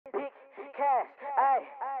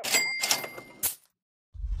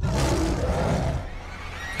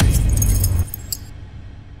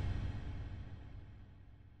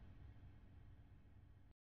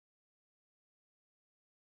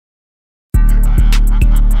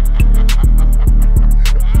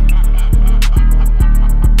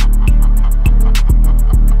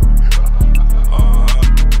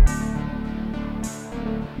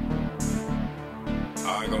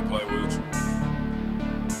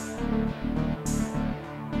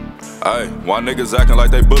Ay, why niggas acting like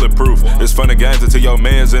they bulletproof? It's funny games until your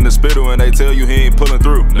man's in the spittle and they tell you he ain't pulling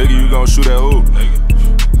through. Nigga, you gon' shoot at who?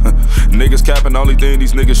 Niggas capping, only thing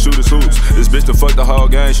these niggas shoot is hoops. This bitch to fuck the whole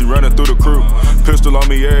gang, she running through the crew. Pistol on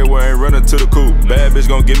me everywhere, ain't running to the coupe. Bad bitch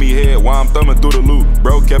gon' give me head while I'm thumbing through the loop.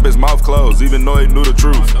 Bro kept his mouth closed, even though he knew the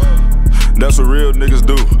truth. That's what real niggas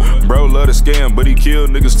do. Bro love to scam, but he kill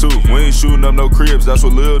niggas too. We ain't shooting up no cribs, that's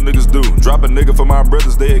what little niggas do. Drop a nigga for my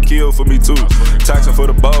brothers, they'd kill for me too. Taxing for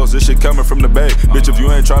the balls, this shit coming from the bay. Bitch, if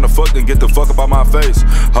you ain't tryna fuck, then get the fuck up out my face.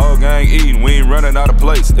 Whole gang eating, we ain't running out of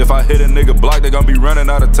place. If I hit a nigga block, they gon' be running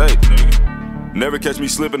out of tape. Never catch me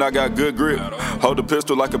slipping, I got good grip. Hold the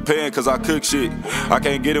pistol like a pan, cause I cook shit. I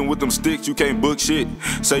can't get in with them sticks, you can't book shit.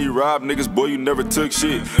 Say you robbed niggas, boy, you never took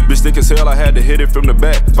shit. Bitch thick as hell, I had to hit it from the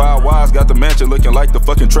back. 5 wise, got the mansion looking like the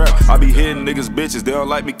fucking trap. I be hitting niggas bitches, they don't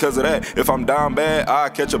like me cause of that. If I'm down bad, I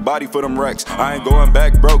catch a body for them racks. I ain't going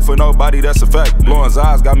back broke for nobody, that's a fact. Blowing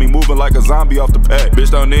eyes got me moving like a zombie off the pack.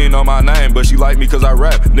 Bitch don't need know my name, but she like me cause I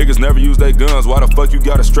rap. Niggas never use they guns, why the fuck you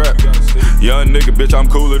got a strap? Young nigga, bitch, I'm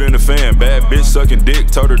cooler than the fan. Bad bitch sucking dick,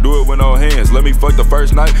 told her do it with no hands. Let me fuck the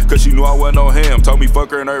first night, cause she knew I wasn't no ham. Told me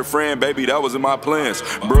fuck her and her friend, baby, that was in my plans.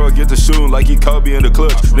 Bro, get to shooting like he Kobe in the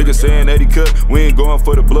clutch. Nigga saying that he cut, we ain't going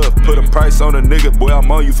for the bluff. Put a price on a nigga, boy,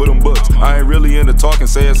 I'm on you for them bucks. I ain't really into talking,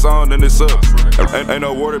 say it's on, then it's up. Ain't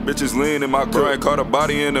no water, bitches lean in my cup. Ain't caught a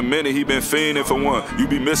body in a minute, he been fiending for one. You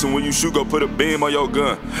be missing when you shoot, go put a beam on your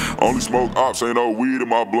gun. Only smoke ops, ain't no weed in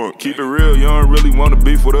my blunt. Keep it real, you don't really wanna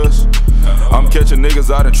beef with us. I'm catching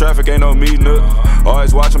niggas out in traffic, ain't no meeting up.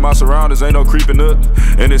 Always watching my surroundings, ain't no creeping up.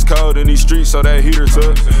 And it's cold in these streets, so that heater's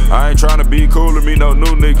up. I ain't tryna be cool or meet no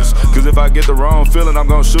new niggas, cause if I get the wrong feeling, I'm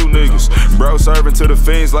gon' shoot niggas. Bro serving to the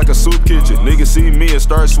fiends like a soup kitchen. Niggas see me and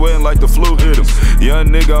start sweating like the flu hit him. Young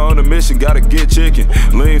nigga on a mission, gotta get chicken.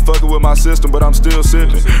 Lean fucking with my system, but I'm still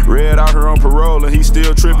sipping. Red out here on parole and he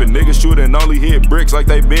still tripping. Niggas shooting only hit bricks like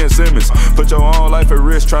they Ben Simmons. Put your own life at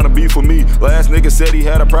risk tryna beef with me. Last nigga said he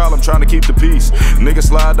had a problem tryna keep the peace. Nigga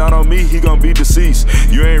slide down on me, he gon' be deceased.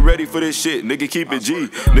 You ain't ready for this shit, nigga, keep it G.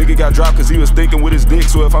 Nigga got dropped cause he was thinking with his dick.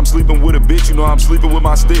 So if I'm sleeping with a bitch, you know I'm sleeping with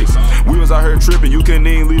my sticks. We was out here tripping, you couldn't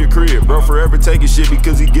even leave the crib. Bro forever taking shit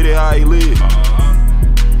because he get it how he live.